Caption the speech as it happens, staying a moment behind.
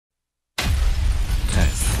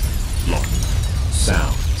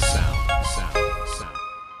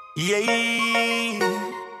Yeah.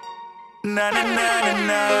 Na na na na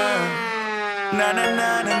na. Na na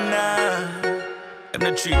na na na. I'm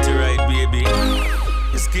not treat you right, baby.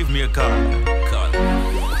 Just give me a call.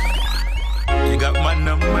 You got my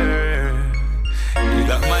number. You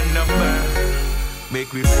got my number.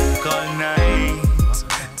 Make me fuck all night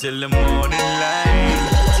till the morning light.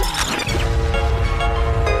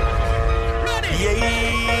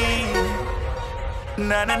 Yeah.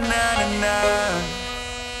 Na na na na na.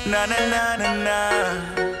 Na na na na na.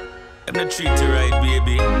 I'm not treat you right,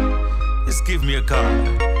 baby. Just give me a call.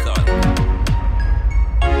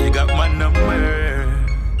 You got my number.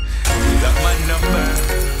 You got my number.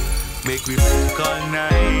 Make me fuck all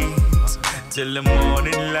night till the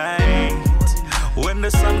morning light. When the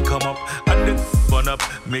sun come up and the fun up,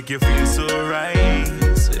 make you feel so right.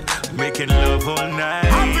 Making love all night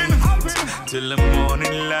till the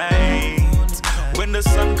morning light. When the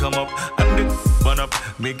sun come up and the fun up,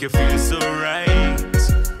 make you feel so right.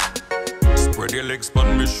 Spread your legs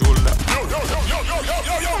on my shoulder.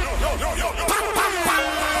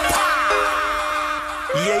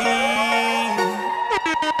 Yeah.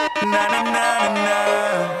 Na na na na na.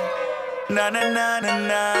 Na na na na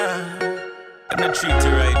na. I'm not treat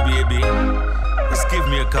you right, baby. Just give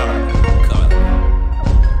me a call.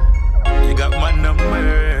 You got my number.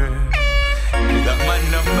 You got my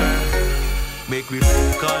number. Make me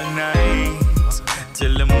fuck all night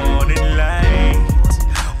till the morning light.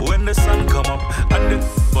 When the sun come up and the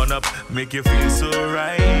fun up, make you feel so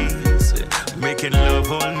right. Making love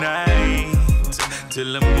all night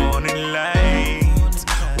till the morning light.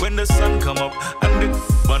 When the sun come up and the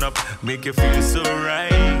fun up, make you feel so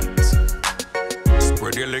right.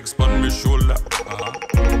 Spread your legs on my shoulder.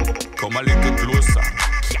 Come a little closer.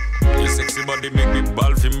 Your sexy body make me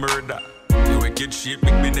ball for murder. Your wicked shape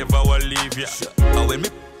make me never want leave ya. And when me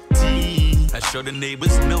tea, I show the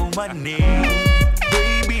neighbors know my name.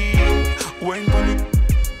 Baby, wine on it.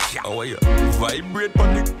 How are you? Vibrate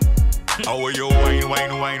on it. How are you? Wine,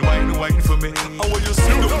 wine, wine, wine, wine for me. How are you? Sit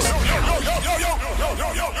down.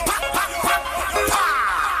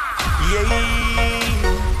 Yeah.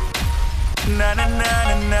 Na na na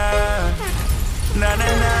na na. Na na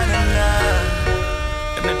na na na.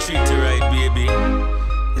 I'm not treat you right, baby.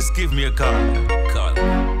 Just give me a call.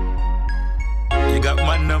 You got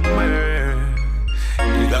my number.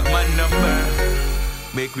 You got my number.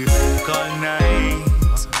 Make me fuck all night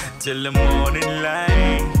till the morning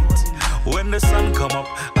light. When the sun come up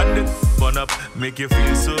and the fun up, make you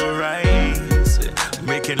feel so right.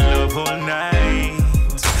 Making love all night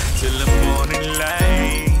till the morning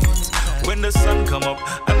light. When the sun come up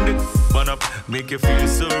and the fun up, make you feel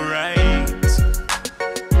so right.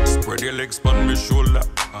 Spread your legs on my shoulder.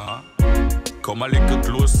 Come a little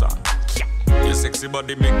closer. Your sexy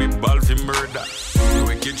body make me ball for murder. Your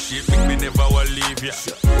wicked shape make me never want leave ya.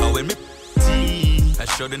 And when me tea, I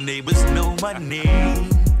show the neighbors know my name.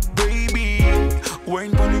 Baby,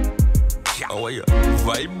 wine on it. How are you?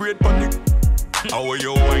 Vibrate on it. How are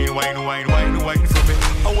you? Wine, wine, wine, wine, wine for me.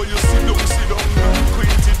 How are you? Sit down,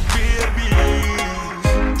 acquainted baby.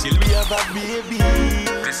 Till we have a baby.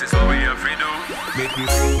 This is what we have to do. Make me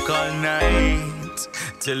fuck all night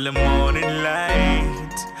till the morning light.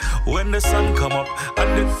 When the sun come up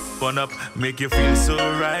and the fun up, make you feel so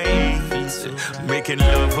right. Making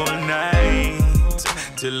love all night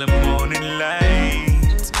till the morning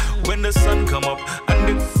light. When the sun come up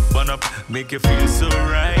and the fun up, make you feel so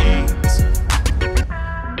right.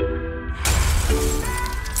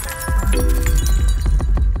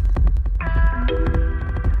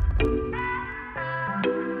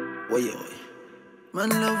 Man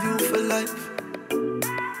love you for life.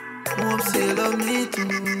 Mom say love me too,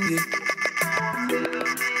 yeah.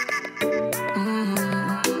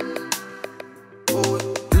 Oh,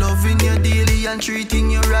 loving you daily and treating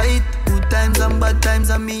you right. Good times and bad times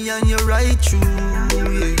and me and you right true,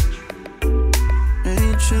 yeah.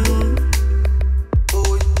 Ain't true.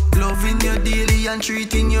 Oh, loving you daily and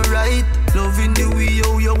treating you right. Loving the way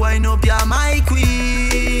you wind up, you're my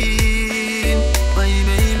queen, my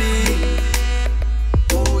baby.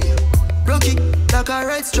 Rocky like a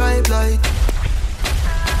red stripe light.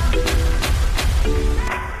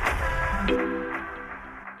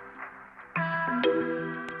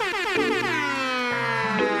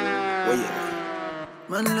 Oh yeah.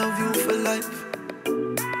 Man love you for life.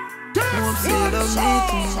 Won't say love me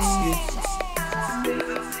too, yeah.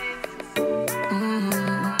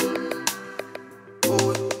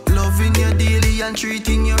 Oh, loving you daily and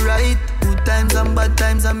treating you right. Good times and bad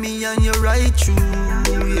times and me and you right true,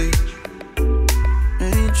 yeah.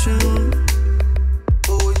 Ain't true.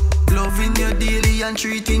 Oh, loving you daily and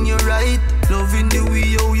treating you right. Loving the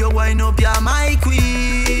way how you wind up, you're my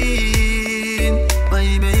queen,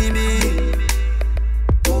 my baby.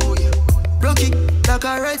 Oh yeah. Rock it like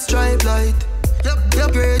a red stripe light. Yep,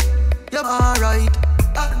 you're great, yep, alright.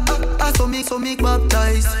 I so make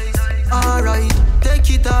baptize. Alright, take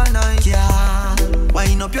it all night, yeah.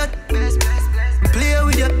 Wind up your play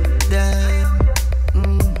with your damn.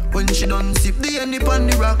 When she done sip the honey on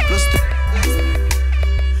the rock plus the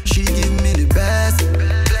she give me the best.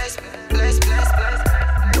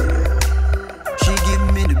 She give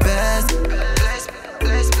me the best.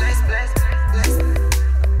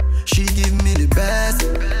 She give me the best.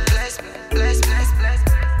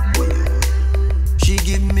 She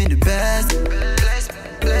give me the best.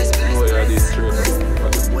 Oh yeah, this true.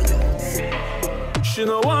 She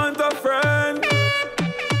no want a friend.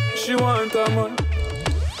 She want a man.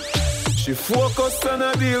 She focus on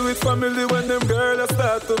a deal with family when them girls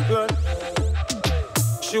start to plan.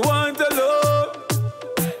 She want a love.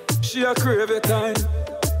 She a crave a time.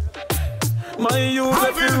 My youth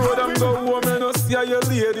if you road and go home and no see how your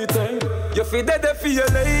lady time. You feel dead for your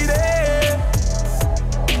lady.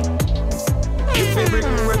 You feel bring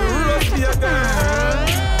when you rush for your girl.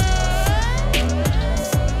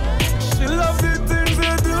 She love the things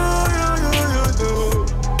you do.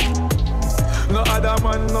 No other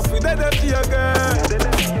man, no feel dead for your girl.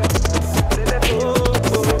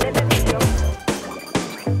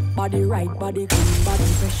 Body right, body clean, body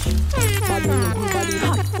fresh. Body ready, body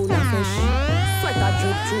hot, full of fish. Sweater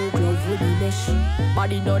drip through glove with the mesh.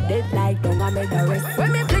 Body not dead like don't I make the rest.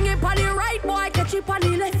 When me fling it body right, boy, catch it on the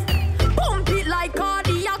left. Pump it like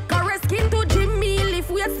cardiac arrest. Skin to Jimmy,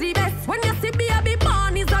 lift weights the best. When you see baby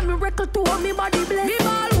born is a miracle to hold me body blessed. Me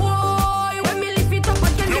ball boy, when me lift it up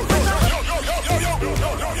again, me pressure.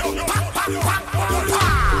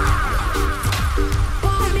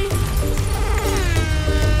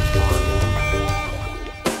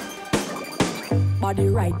 Body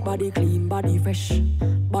right, body clean, body fresh.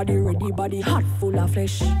 Body ready, body hot, full of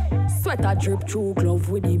flesh. Sweater drip through glove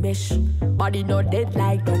with the mesh. Body not dead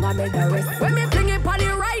like don't I make the rest. When me fling it body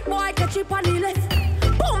right, boy, catch it on the left.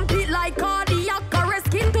 Pump it like cardiac arrest.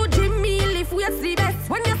 Skin to Jimmy, lift weights the best.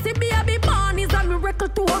 When you see baby born is a miracle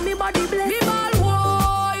to hold me body blessed. Me ball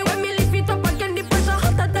boy, when me lift it up again, the pressure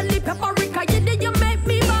hotter than the paprika. You did you make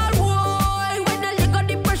me ball boy. When the leg of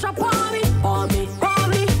the pressure pour me, pour me, pour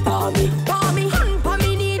me, pour me, pour me.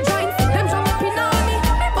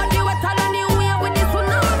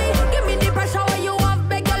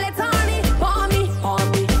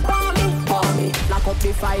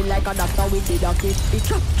 File like a doctor with the docket. The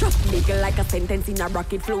chop, make it like a sentence in a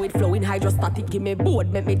rocket. Fluid flowing hydrostatic. Give me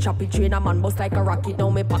board, make me chop it. Train a man bust like a rocket. Now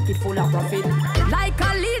me pocket full of profit. Like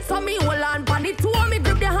a lead, so me hold on pan it. Two me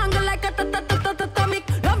grip the handle like a atomic.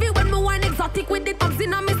 Love it when me wine exotic with the tongues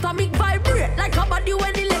in a me stomach. Vibrate like a body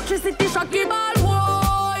when electricity shock. Give ball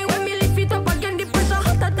boy. When me lift it up again, the pressure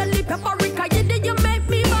hotter than the paprika. You did you make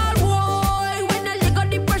me ball boy. When the leg of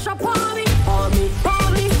the pressure pour me, pour me, pour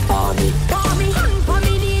me, pour me, pour me.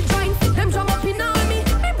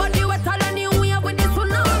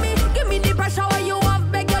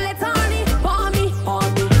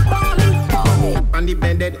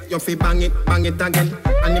 You fi bang it again.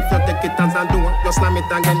 And if you take it as a do, you slam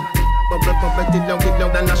it again. Bubble, till down,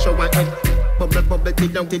 then I show my head. Bubble, till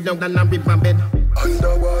down, then I river bed.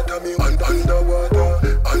 Underwater me, underwater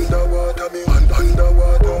me, underwater me,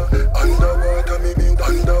 underwater me,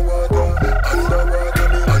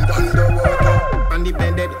 underwater. And the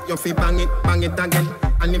bed, you fi bang it again.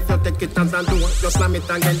 And if you take it as a do, you slam it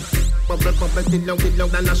again. Bubble, till down,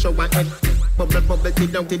 then I show my head. Bubble, till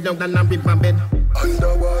down, then I river bed.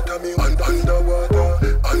 Underwater me, underwater me,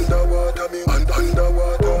 underwater me,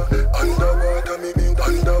 underwater me,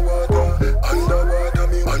 underwater.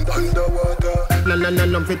 No,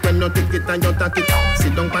 love it when you take it and you take it.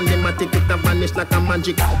 Sit down pan the matic, it a vanish like a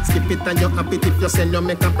magic. Skip it and you happy if you sell, you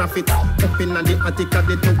make a profit. Up in the attic, at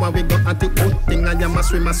the tower we go at it. Good thing I am a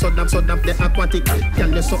swimmer, so damn the aquatic.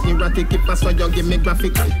 Can you so erratic, if I saw you give me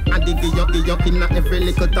graphic. And the you in every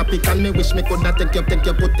little topic. And me wish me could have take you,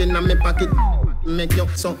 put in a me pocket. Make you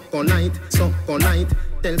so polite.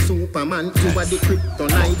 Tell Superman you are the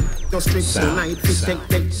kryptonite. Just strip tonight, we take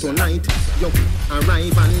tonight. You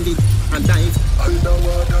arrive and it and dive.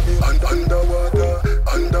 Underwater me, underwater me,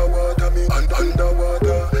 underwater me,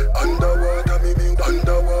 underwater me,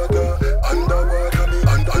 underwater.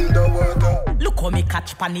 come me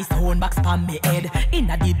catch pan his own box pan me head.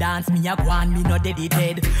 Inna the dance me a go on, me no dead.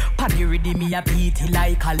 Pan the rhythm me a beat it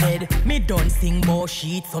like a lead. Me don't sing more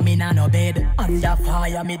shit so me nah no bed. Under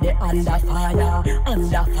fire me the under fire.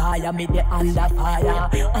 Under fire me the under fire.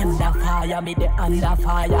 Under fire me the under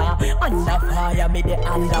fire. Under fire me the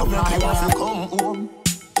under fire. Come home,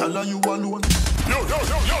 tell her you alone. Yo.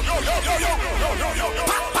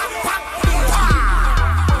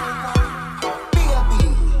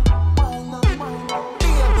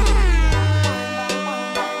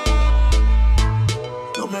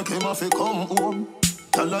 Make him have to come home.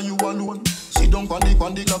 Tell her you alone. Sit down pon the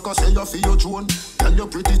like I say you feel your drone. Tell you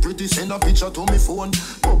pretty, send a picture to me phone.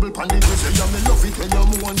 Bubble pon the say you me love it when you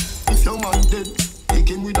moan. If your man dead, pick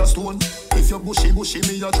him with a stone. If you bushy,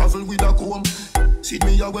 me a travel with a comb. See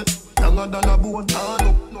me a wet, longer than a bone.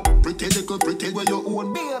 No, pretty little pretty where you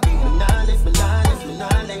own. Me nah live.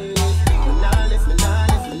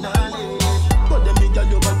 But them nigga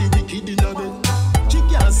your body wicked in a bed. She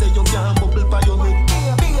can't say you can't bubble by your head.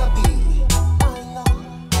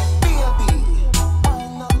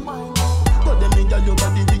 Your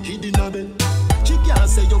body wicked in a bed. She can't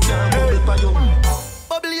say you can't bubble by your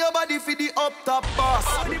bubble your body for the up top boss.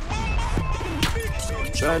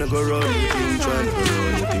 Tryna go round the thing, cause you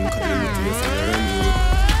need to be fire and you.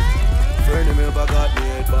 Friend me up, I got me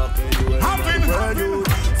head back anywhere.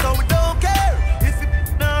 So we don't care if it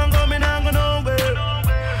not go, me not go nowhere.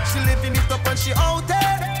 She living it up and she out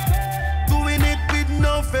there doing it with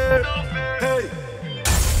no fear. Hey,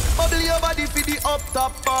 bubble your body for the up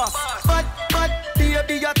top boss.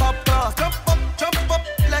 Baby, you top class. Jump up,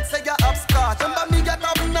 let's say you're upstart. Remember me, you're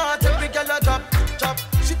top notch. Every girl you drop.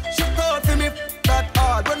 She thought for me that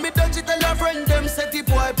hard. When me done, she tell her friend them say the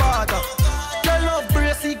boy bad. Your love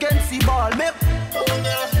brace against the ball. Me,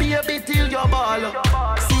 baby, till your ball.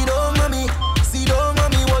 See down, mommy.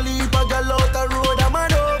 Wall heap a girl out the road. A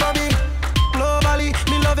man over me. Globally,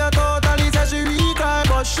 me love you totally. Say she weak,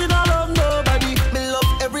 but she don't love nobody. Me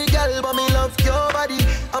love every girl, but me love your body.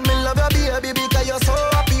 And me love your baby because you're so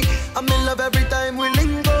happy. I'm in love every time we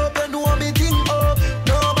link up and do me thing up.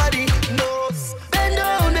 Nobody knows. Bend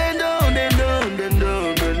down.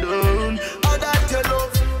 All that you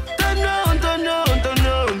love. Turn round.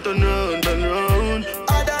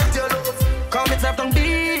 All that you love. Come it's after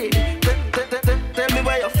me. Tell me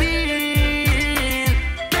where you feel.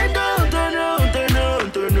 Bend down.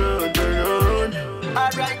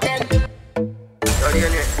 Alright then.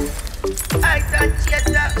 I said yes,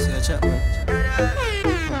 sir.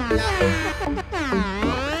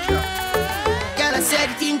 Girl, I said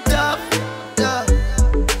it in top.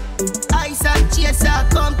 I said yes, sir.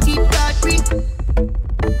 Come keep that drink.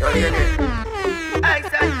 I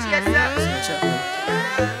said yes, sir.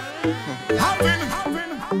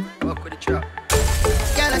 Walk with the trap.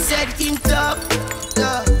 Girl, I said it in top.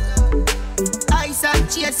 I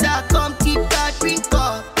said yes, sir. Come keep that drink.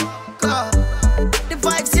 The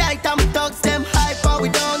vibes right, I'm thugs, them hype, but we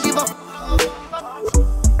don't give up.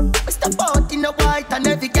 We step out in the white and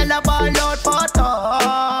every girl a ball out for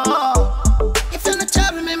talk. If you not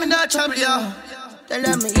trouble me, me not trouble you. Tell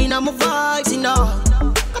them me in my vibes, you know.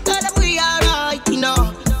 I tell them we alright, you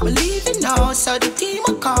know. We're leaving now, so the team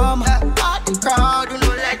will come. Part the crowd, you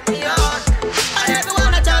know, let me out. And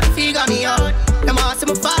everyone I try to figure me out. Them all see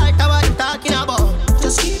me fight, I what you talking about.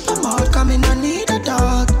 Just keep them out, coming, I need a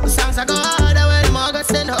dog. The songs I got.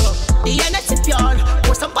 Send up the energy pure,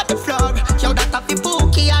 post up on the floor. Yo, that a fi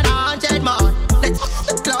bookie and 100 more. Let's fuck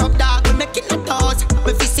the club, dog. We making the toast.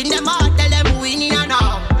 We fixing them out, tell them we winning and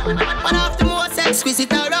all. One of the most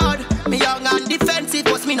exquisite around. Me young and defensive,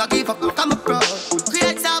 but me not give up. I'm a pro.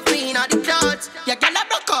 Create some clean on the clouds. Yeah, girl, I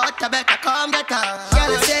broke out, I better come get her.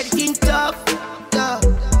 Girl, I said it in tough.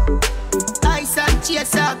 Ice and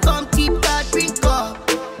chaser, come keep that drink up.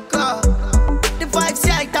 The vibes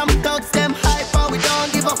right, I'm thugs, them hype. We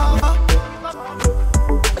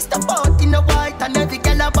step out in the white and every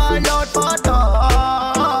girl a ball out for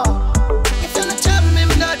talk. If you not trouble me,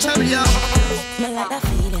 me not trouble you. Me like that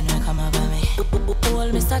feeling when come over me.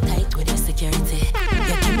 Hold me so tight with the security.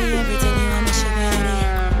 You give me everything you want, me sugar.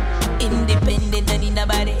 Independent and in the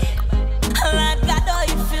body. Lord God, oh,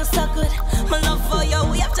 it feels so good. My love for you,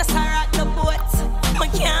 we have just rock the boat. Me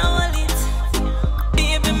can't hold it,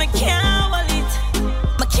 baby, me can't hold it.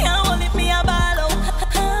 Me can't hold it, me a ball out.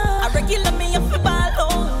 I regular me up a ball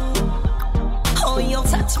out. Oh, you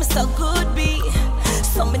touch me so good, B.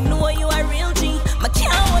 So me know you a real G. Me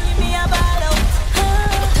can't hold it, me a ball out.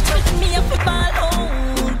 Touch me up a ball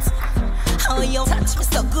out. Oh, you touch me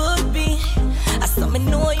so good, B. I saw me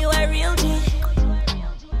know you a real G.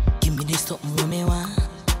 Give me this something when me want.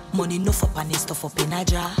 Money no for and this stuff up in a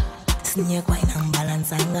jar. snake wine and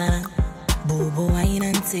balance and gana. Boo wine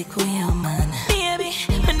and take away your man. Baby,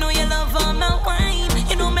 I know you love all my wine.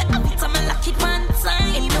 You know me have it and me lock it one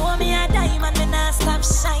time. You know me a diamond, me not stop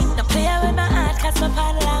shine. Don't play with my heart, cause my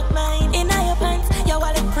padlock mine. In your pants, your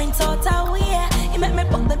wallet print out a way. You make me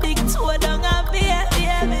put the big toe down a beer,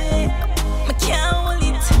 baby. Me can't hold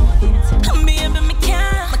it, baby, me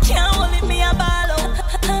can't hold it, me a ball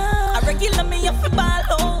out. A regular me up a ball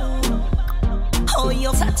out. Oh,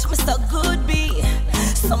 you touch me so good, B.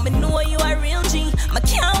 So me know you a real G. Me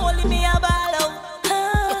can't hold it, me a ball out.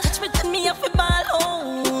 You touch me, then me up a ball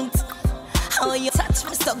out. Oh, you touch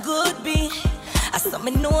me so good, B. I saw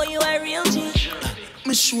me know you a real G.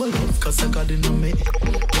 Me show love cause I got it in me.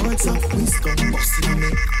 Words of wisdom busting in me.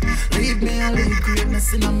 Lead me and lead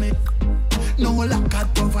greatness in me. No lack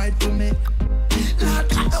God provide for me. Lord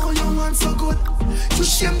God, oh you want so good. You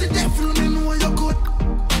shame the devil, me know you're good.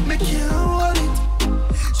 Me can't hold it.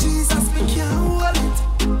 Jesus, me can't hold it.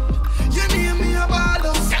 You name me a ball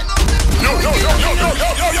of. Yo.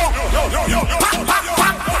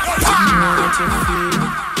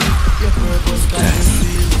 Your purpose got to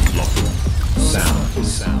feel. Sound.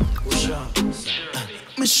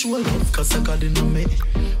 Me show love cause I got it in me.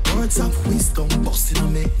 Words of wisdom busting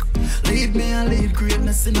on me. Lead me and lead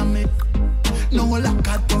greatness in me. No lack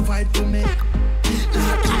God provide for me.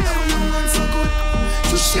 Lord God, oh you want so good.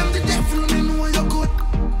 You shame the devil, me know you're good.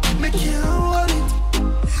 Me can't hold it.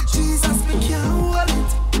 Jesus, me can't hold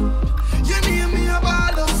it. You name me a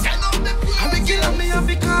ball out. I be killing me a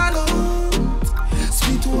big call out.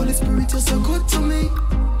 Sweet Holy Spirit, you're so good to me.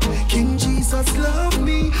 King Jesus love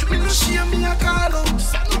me. Me no shame me a call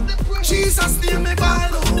out. Jesus name me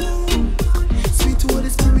ball out. Sweet Holy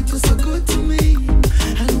Spirit, you're so good to me.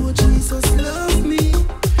 I know Jesus love me.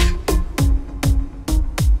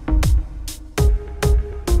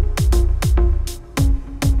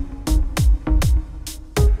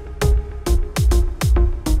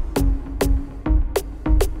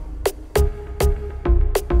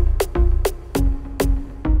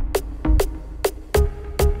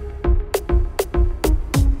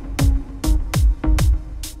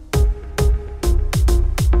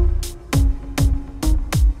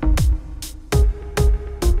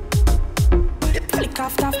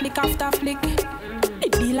 After flick,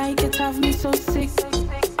 it be like it have me so sick.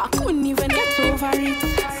 I couldn't even get over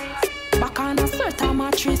it. Back on a certain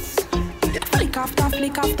mattress. Flick after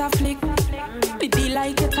flick, it be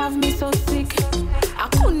like it have me so sick. I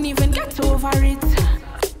couldn't even get over it.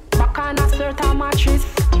 Back on a certain mattress.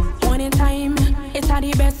 Morning time, it's at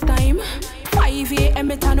the best time. 5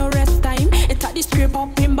 a.m. it's no rest time. It's at the scrape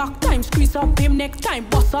up him back time, squeeze up him neck time,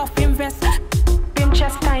 bust off him vest, him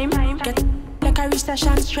chest time. Get like a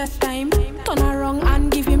recession stress time. Turn around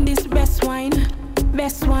and give him this best wine.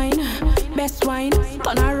 Best wine.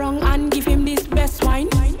 Turn around and give him this best wine.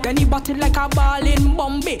 Then he bought it like a ball in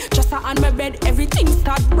Bombay. Just on my bed, everything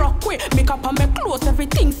start broke way. Make up on my clothes,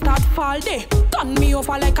 everything start fall day. Turn me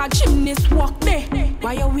over like a gymnast walk day.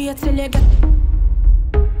 Why you wait till you get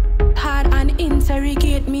hard and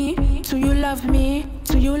interrogate me? Do you love me?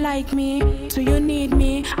 Do you like me? Do you need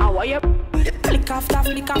me? And why you flick after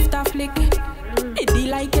flick? It be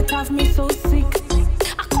like it have me so sick.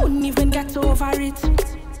 I couldn't even get over it.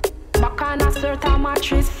 Back on a certain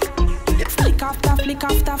mattress. Flick after flick.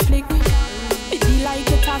 It be like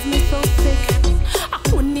it have me so sick. I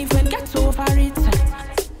couldn't even get over it.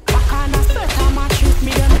 Back on a certain mattress.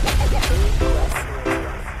 Me done.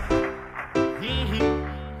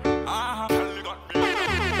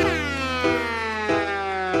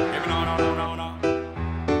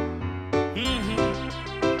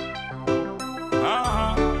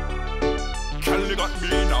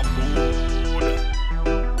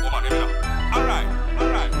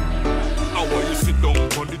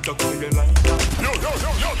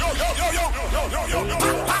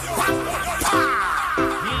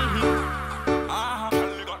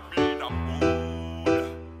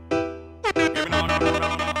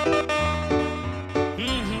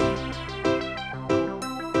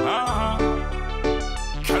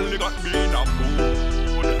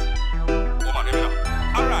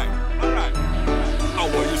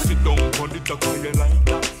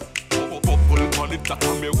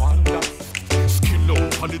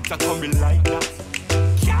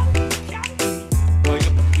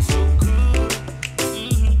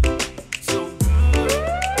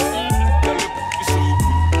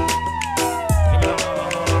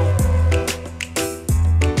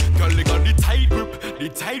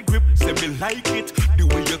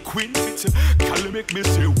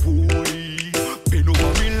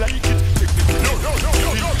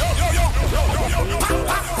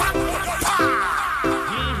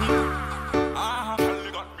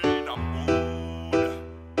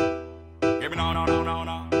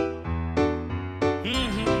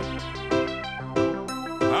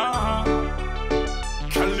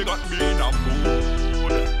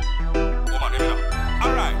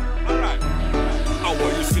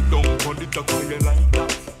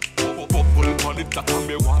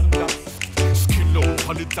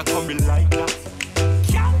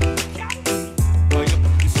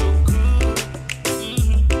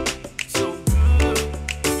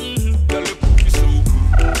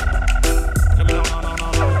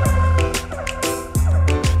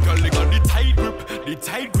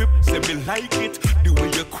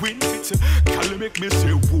 me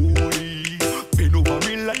say, boy, bend over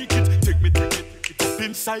me like it. Take it up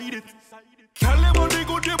inside it. Girl, your body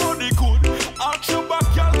good, your body good. Arch your back,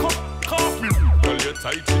 girl, come me. Girl, you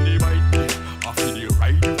tight in the bite. I feel you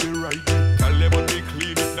right, you right. Girl, your body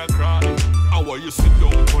clean, it not cry. How are you sit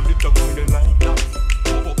down on it, I come me like that.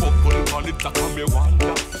 Bubble on it, I come me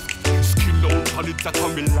wonder. Skin out on it, I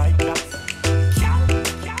come me like that.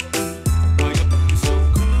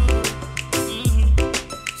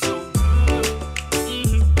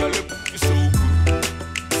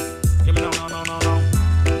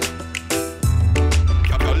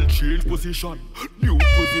 Position, new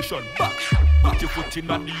position, back your foot in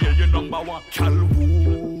the air, you're number one. Cal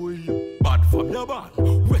boy, bad from your band,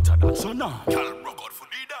 wetter than sunna. Cal rock out for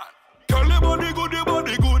the dance. Cal your body good,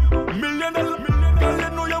 million, cal you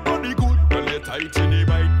know your body good. Cal you tight in the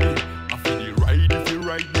bite, I feel you ride if you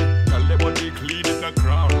ride it. Cal your body clean in the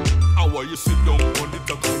crowd. How are you sit down on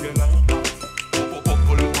it, I come me like that.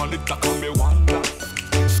 Bubble on it, I come me wonder.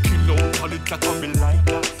 Skin out on it, I come me like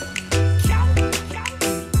that.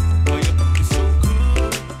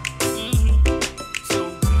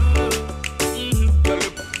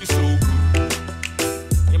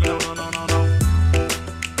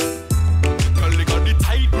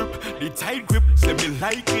 Tight grip, say me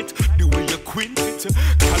like it. The way you quint it,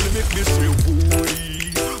 call make me say, boy,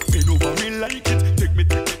 bend over me like it. Take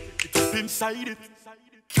it up inside it.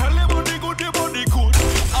 Call your body good.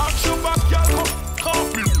 Arch your back, girl,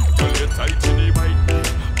 come me. Call you tight in the bite.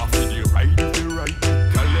 I feel you right if you right.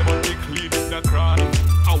 Call your body clean in the cry.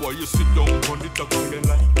 How are you sit down on it, I come me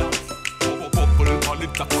like that. Bubble on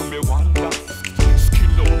it, I come me wonder.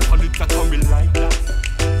 Skin out on it, I come me like that.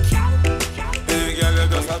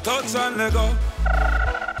 Just a touch and let go.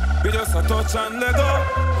 Be just a touch and let go.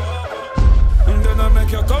 And then I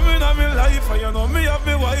make you come in on me life. And you know me have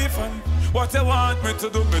me wife. And what you want me to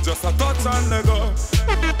do, me just a touch and let go.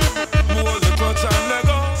 Hold the touch and let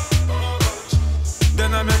go.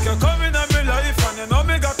 Then I make you come in on me life. And you know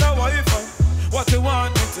me got a wife. And what you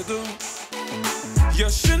want me to do.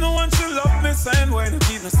 Yes, she know when she love me same way.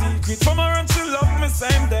 Keep no secret from her and she love me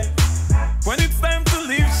same day. When it's time to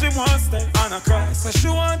leave, she won't stay. And I cry, so she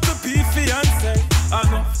want to be fiancé. I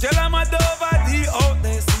know, tell her my over the out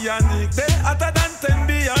there. See a Nick there, hotter than 10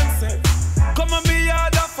 Beyonce. Come on, me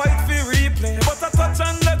hard a fight for replay. But I touch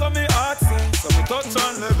and let go, me heart say. So me touch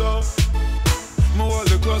and let go. Me hold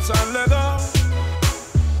the clutch and let go.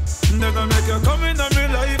 Never make you come in on me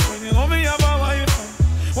life. When you know me have a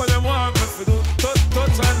wife. What them want me to do,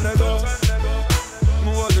 touch and let go.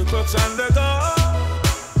 Me hold the clutch and let go.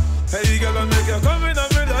 Hey girl, I make you come in on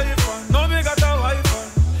me life. Know me got a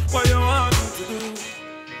wife. What you want me to do?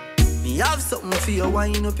 Me have something for you,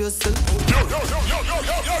 wind up yourself. Yo.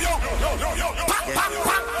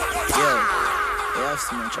 I have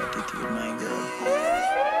so much attitude, my girl.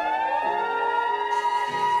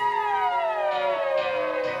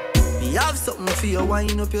 Me have something for you,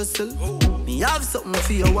 wind up yourself. Me have something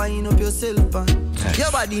for you, wind up yourself.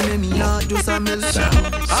 Your body make me heart just a melt.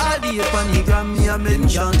 All day upon the gram, me a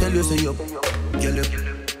mention. Tell you say you, girl, you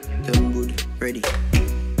damn good, ready.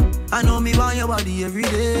 I know me want your body every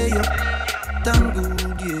day, yeah. Damn good,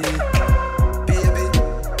 yeah. Baby,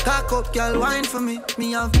 cock up, girl, wine for me.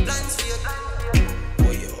 Me have plans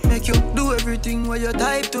for you. Make you do everything while you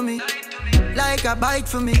type to me. Like a bite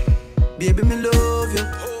for me. Baby, me love you,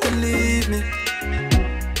 believe me.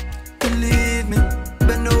 Believe me,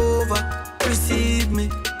 bend over, receive me.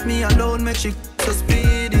 Me alone make she so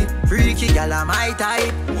speedy. Freaky gal, I'm my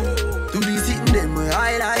type. Do the sitting them where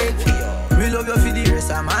I like. Me love you for the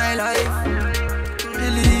rest of my life.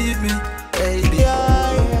 Believe me, baby.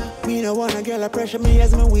 Yeah. Me no wanna girl a pressure me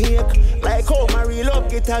as me wake. Like how my real love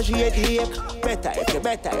get a headache. Better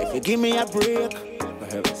if you give me a break. For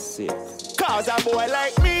heaven's sake. Cause a boy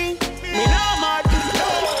like me no mad.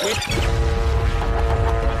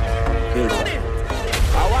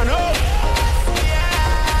 I wanna know.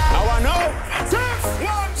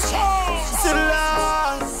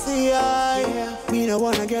 Me no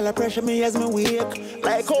wanna girl a pressure me as me wake.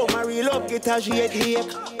 Like how my real love get a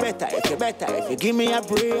headache. Better if you give me a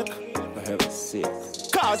break. For heaven's sake.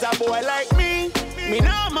 Cause a boy like me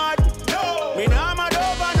no mad. Me no mad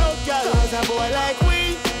over no girl. Cause a boy like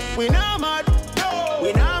we no mad.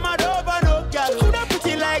 We no mad over no girl. She coulda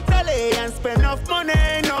pretty like Dolly and spend enough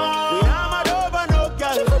money, no. We no mad over no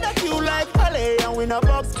girl. She coulda cute like Holly and we no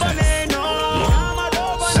box money, no. We no mad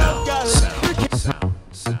over no girl.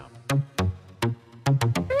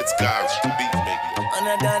 It's God's beat, baby. And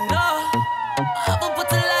I don't know. I haven't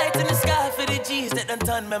put a light in the sky for the G's that done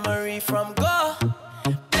turn memory from go.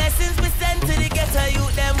 Blessings we send to the ghetto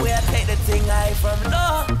youth, them where I take the thing high from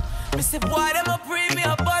low. Me say boy, them a pray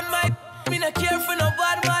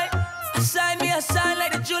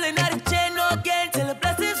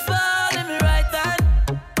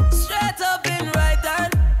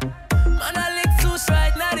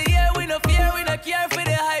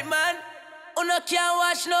no can't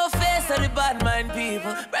watch no face of the bad mind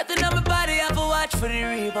people. Breathing on my body, I have to watch for the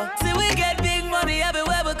reaper. See, we get big money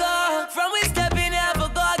everywhere we go. From we step in, I have to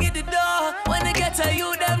go get the door. When they get to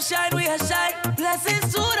you, them shine, we a shine. Blessings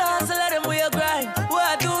to the hustle, let them we a grind. We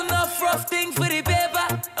a do enough rough thing for the paper.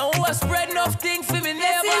 And we a spread enough thing for me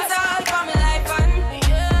neighbors. Blessings all for my life and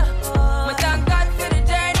my thank God for the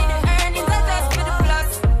journey, the earnings are just for the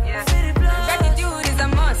plus. Yeah. Gratitude is a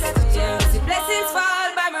must. Yeah. Blessings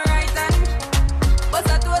fall by my right hand. But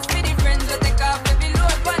I toast for the friends who take off every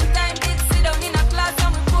load. One time did sit down in a class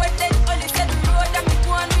and we both then only said the road and we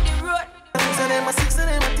go on with the road. So them a six and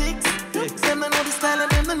them a ticks. Them don't know the style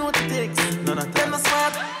and them don't know the ticks. None of them are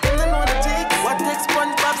smart, them don't know the ticks. What takes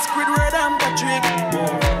SpongeBob, Squidward and Patrick?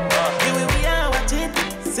 Here we are, watch it.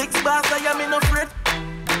 6 bars, I am in a fret.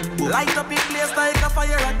 Light up in place like a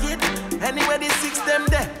fire rocket. Anyway, the 6 them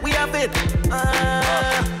there, we have it.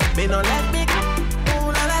 Me no let me go.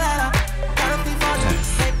 Ooh la la la la. Gotta be fun,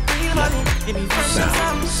 make real money. Give me friends and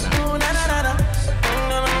some. Ooh la la la la.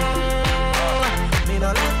 Me no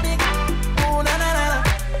let me go. Ooh la la la la.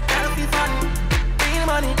 Gotta be fun, real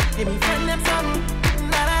money. Give me friends and some.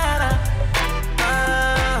 La la la la.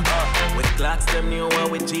 With clocks them new one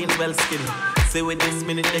with jeans well skinny. See with this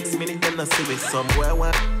minute, next minute, then I see with somewhere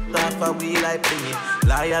one half a wheel like thingy.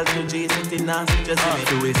 Loyal to G City, nasty just in it.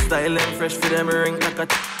 Do it style and fresh for them ring like a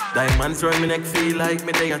diamonds round me neck, feel like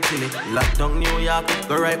me they a chilly. Lockdown New York,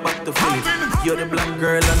 go right back to Philly. You're the black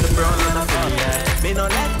girl and the brown and the Philly, yeah. Me no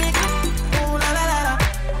let me go, ooh la la la la.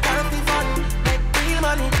 Gotta be fun, make real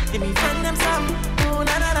money. Give me friend them some, ooh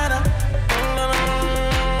la la la la.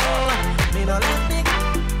 Me no let me go,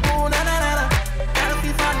 ooh la la la la. Gotta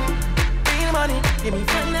be fun, real money. Give me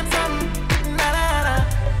friend them some, la la la.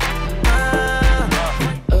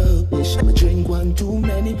 Oh, bitch, my drink one too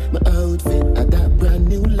many. My outfit, I got brand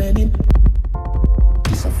new Lenin.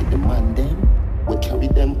 This for the man them. We carry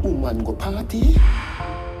them woman go party.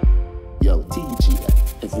 Yo, TG,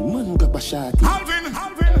 every man got a shotty. Alvin.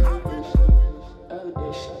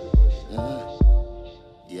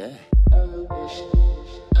 Yeah.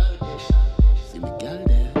 See me girl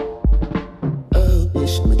there. Oh,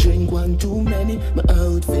 bitch, my drink one too many. My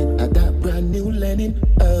outfit, I got brand new Lenin.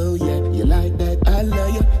 Oh yeah, you like that? I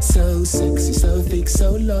love you. So sexy, so thick,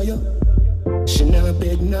 so loyal. She not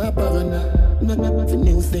beg, not borrow, nah. The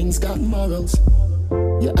new things got morals.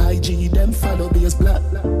 Your IG, them follow be as black.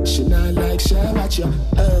 She not like, she watch you.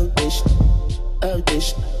 Oh bitch,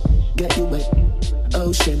 get you wet.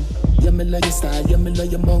 Ocean, yeah me love your style, yeah me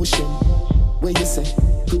love your motion. Where you say,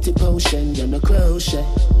 pretty potion, you no crochet.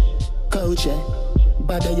 Coach,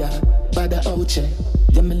 bada ya, bada oche.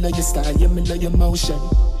 Yeah me love your style, yeah me love your motion.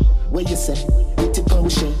 Where you say, pretty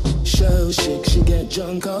potion, show chic, she get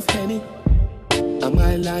drunk off Henny. And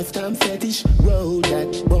my lifetime fetish, roll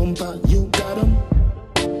that bumper, you got 'em.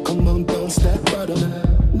 Come on, bounce that bottom.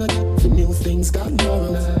 Not for new things got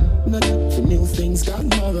morals. Not for new things got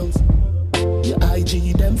morals. Your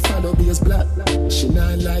IG, them follow be as black. She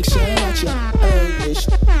not like, she watch ya.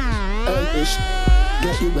 Oh bitch,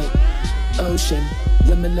 get you wet. Ocean,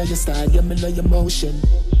 yeah me love your style, yeah me love your motion.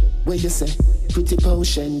 Where you say, pretty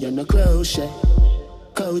potion, you no crochet.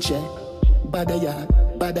 Coach, bada ya,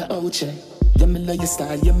 bada oche. Yeah me love your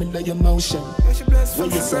style, yeah me love your motion. Where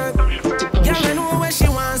you say, pretty potion. Girl, I know where she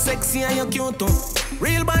want, sexy and you cute too.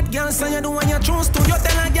 Real bad girl, so you do what you choose to. You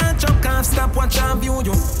tell a girl, chuck off, stop, watch and view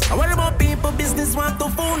you. I worry about people, business, want to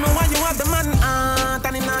fool. Know why you have the man heart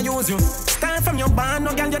and he not use you. Style from your band,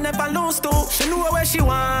 no girl you never lose to. She know where she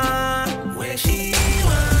want, where she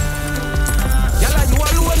want. Girl,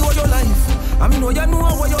 you alone your life. I mean, you know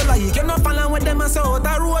what you like. You're not following with them, I saw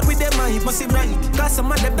the road with them, I must be right. Cause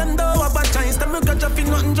some of them don't know about chance. Them you got your feel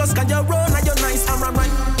nothing just cause you're wrong and you're nice, I'm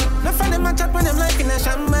right. No friend them a chat when them like in a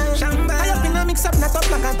shamba. I up in a mix up, not up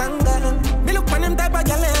like a tanga. Me look when them type of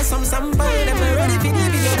girl and some sample. Them ready for the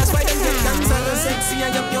video, that's why them get dancehall sexy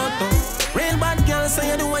and you're pure too. Real bad girl, so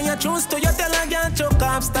you do what you choose to. You tell a girl, choke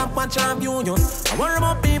off, stop, watch and view you. I worry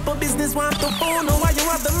about people, business, want to fool. Know why you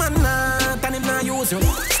have the man not and him not use you.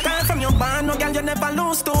 Start from your band, no girl you never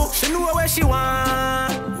lose to. She know where she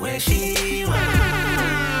want, where she want.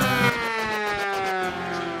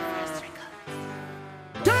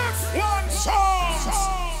 Just one song.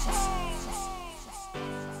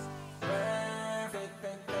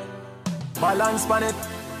 Balance pan it,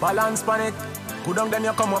 balance pan it. Put down then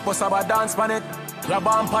you come up with a dance pan it. Grab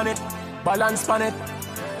on pan it, balance pan it.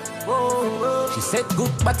 Whoa. She said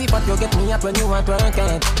good body, but you get me up when you want to work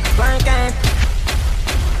it. Work it.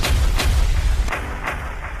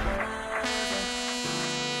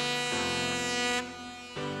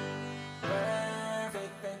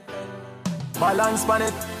 Balance pan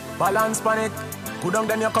it, balance pan it. Put down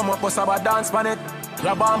then you come up with a dance pan it.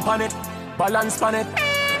 Grab on pan it, balance pan it.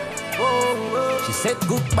 Oh. She said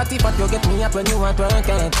good body, but you get me up when you are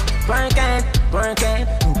twerking.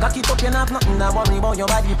 Cock it up, you have nothing to worry about. Your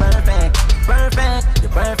body perfect,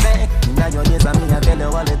 you're perfect. Now your days and me, I tell you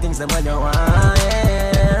all the things that when you want,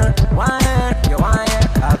 you want.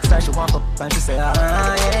 Ask her she want up and she say,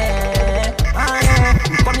 yeah.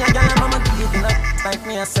 Come here, girl, mama, do you think like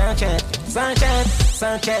me a search it.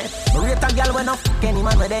 Rate a girl when I fuck any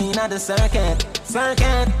man, but they in the circuit.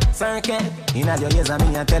 Inna your ears and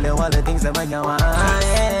me, I tell you all the things that when you want,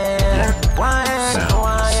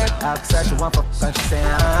 Ask her she want up and she say,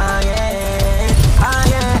 yeah.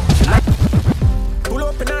 Pull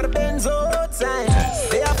up in the Benz outside.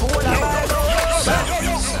 They are full of vibes.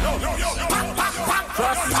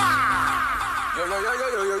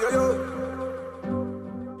 Yo.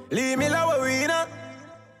 Leave me low, arena.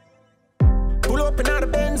 Pull up in the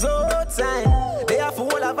Benz outside. They are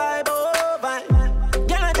full of vibe,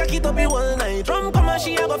 Girl, I jack it up all night. Drum come and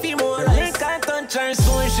she a go feel more like. Can't touch her,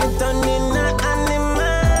 so she turn in an animal.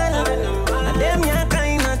 And them ya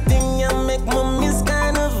kind of thing ya make mommy's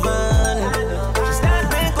kind of fun. She start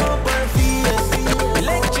make up her face,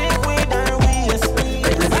 electric with her waist.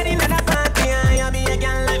 Everybody in the party, I be a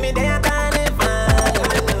girl like me, they a carnival.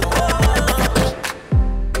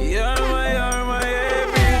 You're my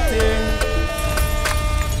everything.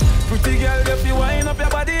 Pretty girl, if you wind up your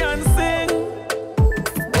body and sing.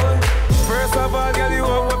 First of all, girl, you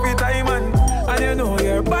walk up with diamond, and you know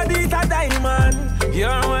your body's a diamond.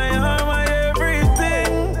 You're my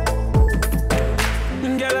everything.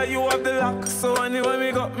 Girl, you have the lock, so when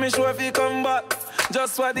we got me sure if you come back.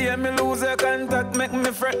 Just what the me lose your contact, make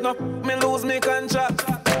me fret up, me lose me contract.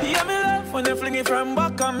 Yeah, me love when you fling it from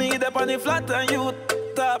back and me up on the flat and you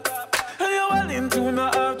top. And you well into no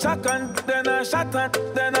half track and then I shot and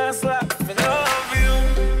then I slap. Me love you,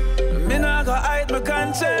 me not go hide my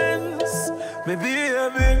conscience. Me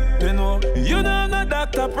baby, you know no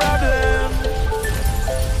doctor problem.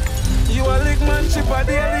 You a lick man chip a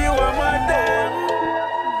daily, you a madam.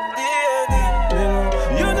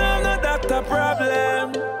 You know no doctor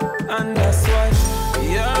problem. And that's why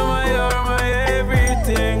you're my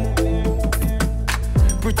everything.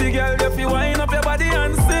 Pretty girl, if you wind up your body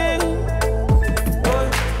and sing.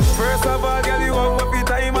 First of all, girl, you walk up with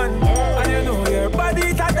diamond, and you know your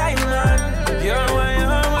body's a diamond. You're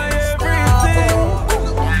my everything.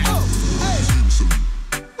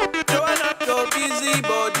 Joanna, your busy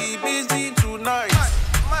body, busy tonight.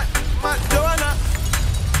 Joanna,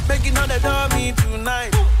 making all the dummy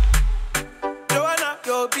tonight. Joanna,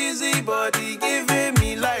 your busy body, giving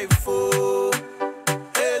me life, oh,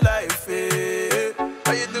 hey life, hey.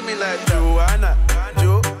 How you do me like Joanna,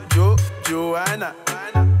 Joanna?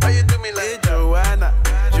 How you do me like Joanna,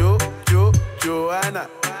 Joanna?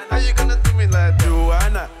 How you gonna do me like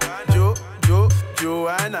Joanna,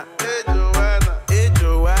 Joanna? Hey Joanna,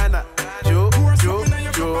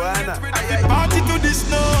 Joanna. Party to this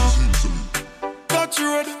now. Touch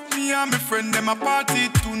road, me and my friend them a party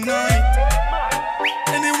tonight.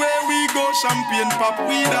 Anywhere we go, champagne pop,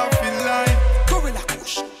 we don't feel like Gorilla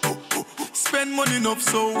Kush. Spend money enough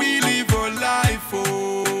so we live our life,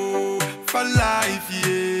 oh, for life,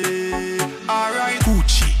 yeah. Alright.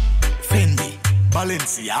 Gucci, Fendi,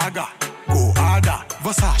 Balenciaga, go harder.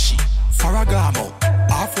 Versace, Ferragamo,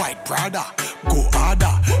 Off-White Prada, go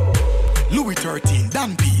harder. Louis 13,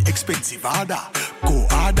 Dampy, expensive harder, go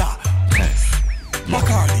harder.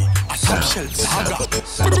 Bacardi, a top shelf saga.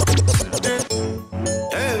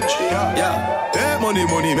 Hey, money,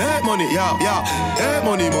 make money, yeah. Hey,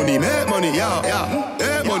 money, make money, yeah.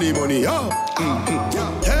 Hey, money, yeah.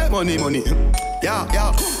 Hey, money, yeah. Hey, money, yeah.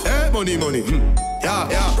 Hey, money, yeah.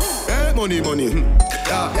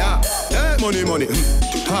 Hey, money,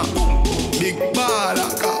 ha. Big baller,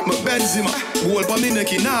 got my Benzema. Gold for me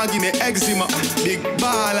neck, nah give me eczema. Big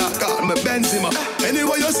baller, got my Benzema.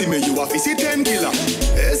 Anyway you see me, you have to see 10 killer.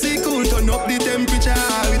 AC cool, turn up the temperature.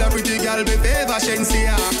 With a pretty girl, be favor,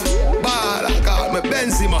 Shensia. Baller, got my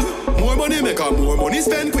Benzema. More money make her, more money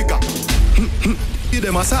spend quicker. Give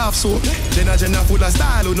them a soft soap. Then a gender full of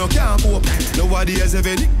style who no can't cope. Nowadays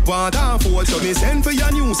every want and fold. So me send for your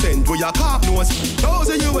new scent for your cop nose. Those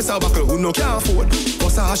of you with a buckle who no can't afford.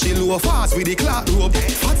 Versace low fast with the clock rope.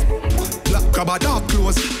 Black crab a dark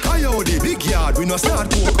clothes. Coyote big yard we no start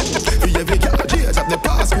coke. For every girl change up the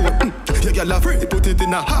passcode. Your girl a free put it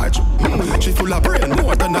in a heart. She full of brain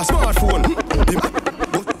more than a smartphone.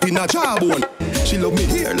 In a jawbone. She love me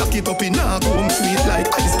here, lock it up in a comb. Sweet like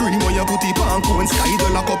ice cream when you put it on cone. Sky the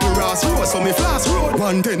lock up a Ross Road, so me flash road.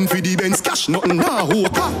 110 for the Benz cash, nothing now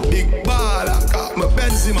hook. Big baller, got my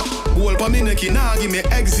Benz eczema. Goal pa me neck, nah give me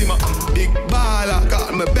eczema. Big baller,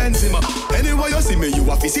 call me Benzema. Anyway you see me, you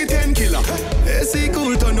a see 10 killer. AC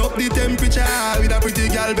cool, turn up the temperature. With a pretty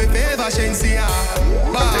girl, be favor, Shensia.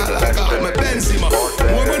 Baller, call me Benzema.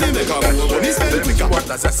 More money make her, more money spend quicker. What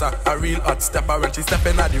a zessa, a real hot stepper. When she step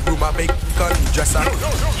in the room, a big gun dresser.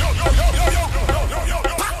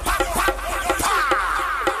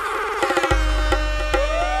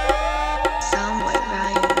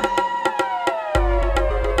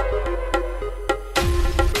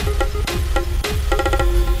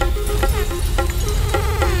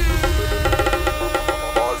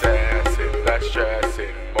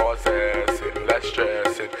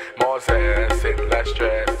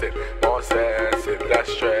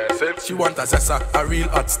 She want a zessa, a real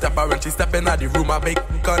hot stepper. When she step in the room, a big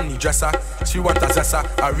gunny dresser. She want a zessa,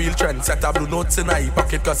 a real trendsetter. Blue notes in her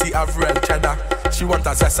pocket cause he have real cheddar. She want a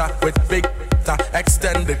zessa with big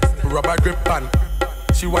extended rubber grip and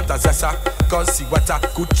she want a zessa cause she want a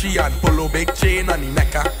Gucci and polo big chain on the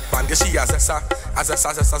necker. Man, get she a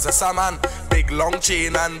zessa man. Big long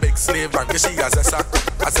chain and big slave man. Get she a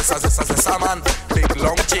zessa man. Big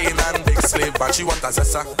long chain and big slave man. She want a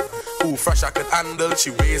zessa. Who fresh I could handle, she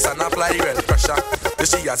weighs and apply real pressure. This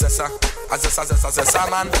she a zessa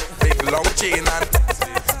man. Big long chain and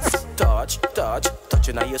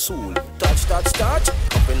touching on your soul. Touch,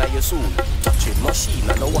 up in your soul. Touching machine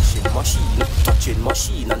and a washing machine. Touching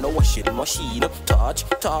machine and a washing machine. Touch,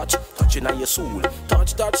 touching on your soul.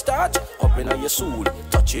 Touch, up in your soul.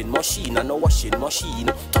 Touching machine and a washing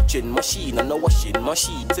machine. Touching machine and a washing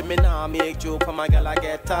machine. See me now make joke for my gal I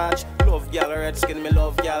get touched. Love gal red skin, me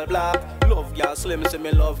love gal black. Love gal slim, see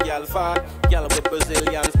me love gal fat. Gal with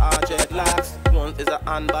Brazilians are dreadlocks. One is a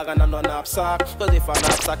handbag and another knapsack. Cause if a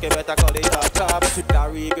knapsack you better call it up top.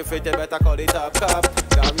 Gary if it you better call it up cap.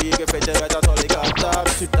 Gary if it you better call it up top.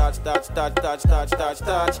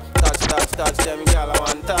 Touch, them gal I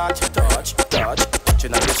want touch.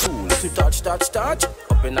 Touching on your soul. Touch,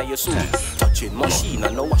 up in your soul. Touching machine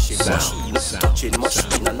and no washing machine. Touching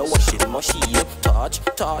machine and no washing machine. Touch,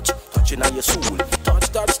 touching on your soul.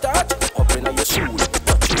 Touch, up in your soul.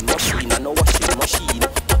 Touching machine and no washing machine.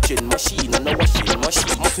 Touching machine and no washing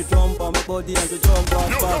machine. To jump on my body and to jump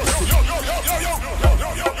on back.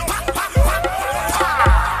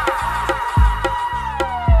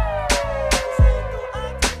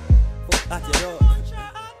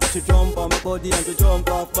 To jump on my body and to jump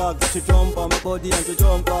off back. To jump on my body and to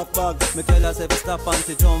jump off back. Me tell her say stop and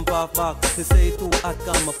to jump off back. They say too hot,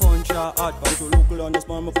 come my punch her hard. And to local on the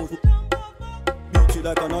spine my foot. Beat you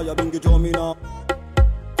like an eye, bring you jump in her.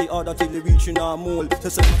 The other till they reach in her mole. To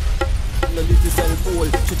say no little cell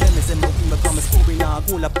pole. She tell me say me come and score in her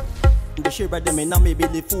goal. The shiver them in a me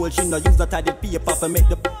belly full. She no use that the paper for make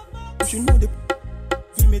the. She know the.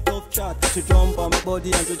 Give me tough chat. To jump on my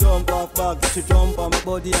body and to jump off back. To jump on my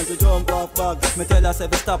body and to jump off back. Me tell her say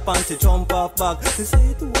stop and to jump off back. She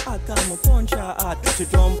say too hot, come punch her hard. To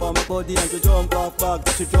jump on my body and to jump off back.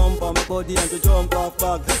 To jump on my body and to jump off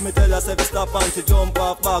back. Me tell her say stop and to jump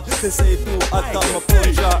off back. She say too hot, come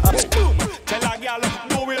punch her hard. Boom! Tell a gal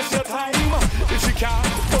no waste your time. If she can't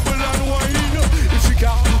bubble and wine, if she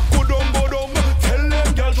can't go down. Tell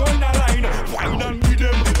them girls join the line. Wine and with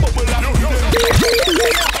them, bubble and with them.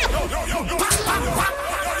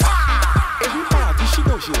 Every party she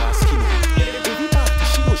go, she want skin. Every party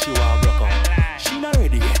she go, she want broke up. She not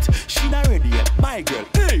ready yet, my girl.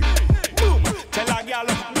 Hey, boom! Tell a gal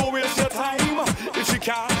no waste your time. If she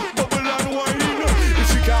can't bubble and wine, if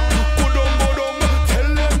she can't go down. Tell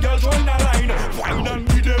them girls join the line. Wine and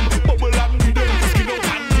with them, bubble and with them. Skin out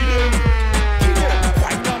and with them. Give them,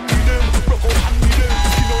 wine and with them. Broke out and with them.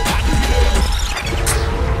 Skin out and with them.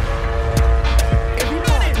 Every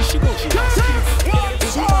party she go, she want skin. Every party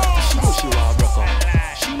she go, she want broke up.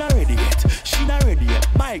 She not ready yet,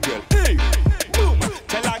 my girl. Hey, boom!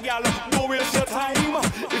 Tell a gal no waste your time.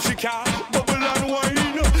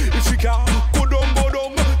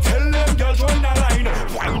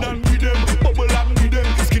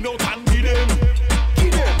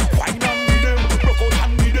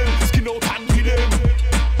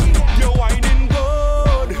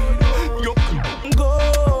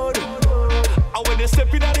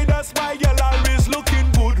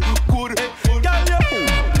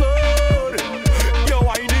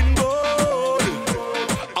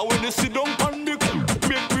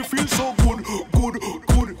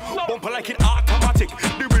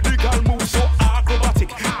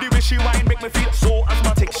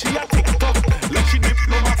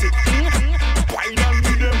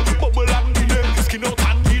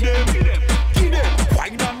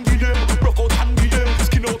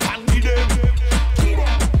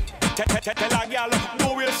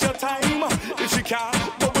 she can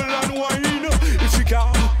bubble and wine, if she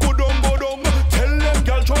can go down, tell them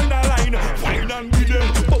girl join the line. Wine and give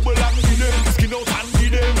them, bubble and give them, skin out and give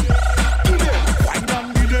them. Wine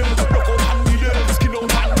and give them, rock out and give them, skin out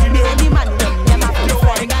and give them. The man them a good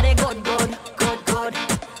friend. Got a good.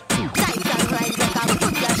 Tight and right like a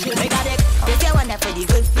good cash. They got it. They say one for the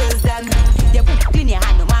good girls them. You clean your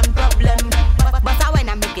hand, no man problem. But I when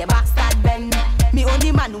I make your back start bend. Me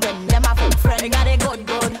only man when them a good friend. They got a good.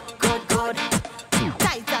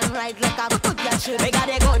 Tight and right like a good cash. They got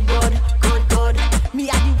a good. Me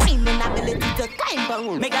have the wine and ability to climb for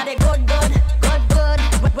room. Me got a good.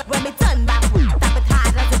 When me turn back, tap it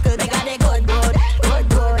hard as it could. Me got a good.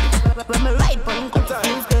 When me ride for him, it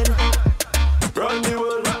feels good. Run the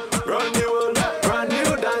world, brand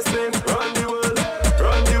new dance name. Run the world,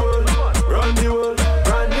 brand new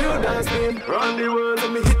dance name. Run the world,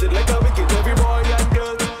 let me hit it like a wicked every boy and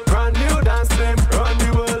girl. Brand new dance name. Run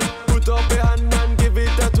the world, put up your hand and give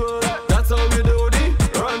it a twirl. That's how we do it.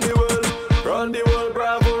 Run the world,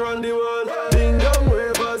 bravo, run the world. Ding dong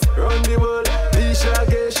ravers, run the world. Disha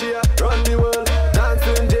Geishia, run the world.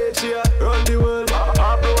 Dancing Jachia, run the world.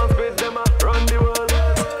 Pablo and Spit them a run the world.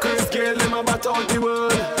 Chris Gayle them a bat out the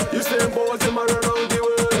world. You say balls them a run out the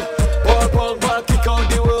world. Paul Pogba kick out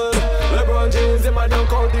the world. LeBron James them a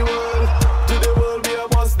dunk out the world. To the world we a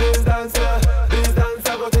bust this dancer. This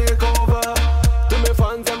dancer go take over. To me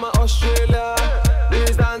fans them a Australia.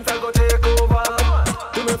 This dancer go take over.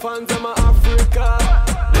 To me fans them a Africa.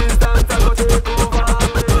 This dancer go take over. To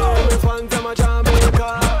me fans them a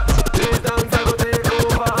Jamaica. This dancer go take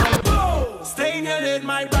over. Stay in your lane,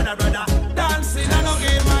 my brother. Dancing and no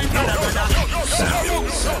game, my brother.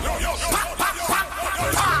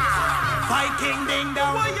 Viking ding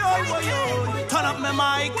dong. Turn up my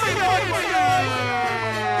mic. What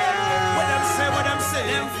them say?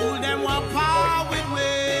 Them fool them want power with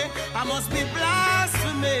me. I must be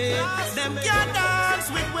blasphemy. Them can't dance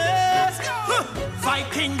with me.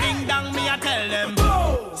 Viking ding dong, me I tell them.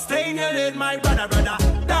 Stay in your lane, my brother.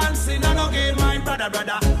 Dancing and no game, my brother.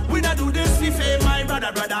 We not do this for fame, my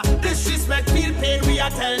brother. Disrespect, feel pain, we I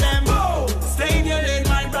tell them. Stay in your lane,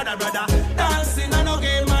 my brother. Dancing and no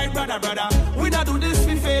game, my brother. We not do this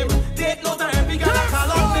for fame. Take note of every girl I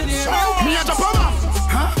call out the name. Me a jump on off,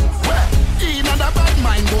 huh? Well, in a bad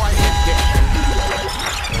mind, boy.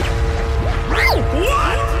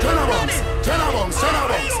 What? Turn a bounce.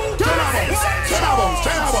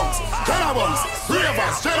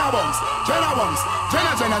 Ravers, turn a bounce.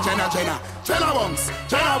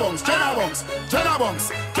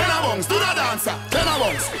 Do the dancer. Turn a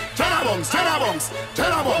bounce.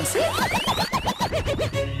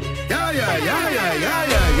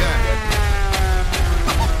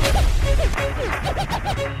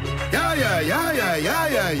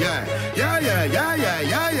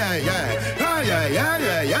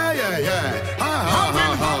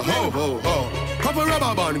 Yeah. Couple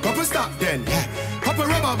rubber band, couple stop then, yeah. Couple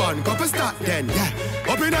rubber band, couple stop then, yeah.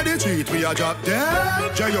 Up in the street, we a drop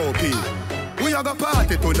dead J.O.P. We a go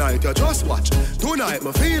party tonight, you just watch. Tonight,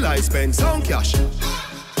 me feel I spend some cash.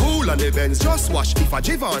 Cool on the Benz, just watch. If a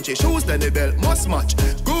Givenchy shoes, then the belt must match.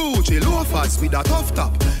 Gucci loafers with a tough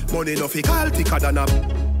top. Money no fi call thicker than a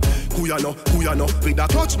who ya know, with a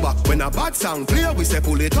clutch back. When a bad song play, we say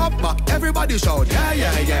pull it up back. Everybody shout, yeah.